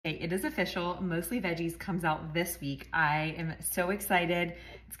Okay, it is official. Mostly Veggies comes out this week. I am so excited.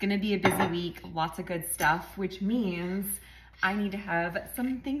 It's gonna be a busy week, lots of good stuff, which means I need to have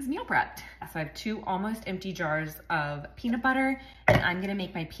some things meal prepped. So I have 2 almost empty jars of peanut butter, and I'm gonna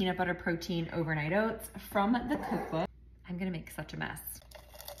make my peanut butter protein overnight oats from the cookbook. I'm gonna make such a mess.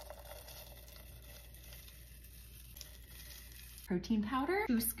 Protein powder,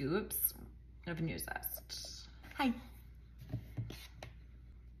 2 scoops of new zest. Hi.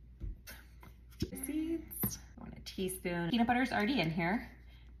 Seeds, 1 teaspoon. Peanut butter's already in here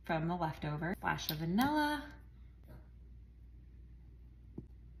from the leftover. Splash of vanilla.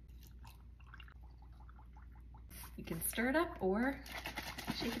 You can stir it up or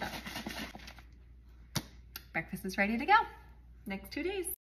shake it up. Breakfast is ready to go. Next 2 days.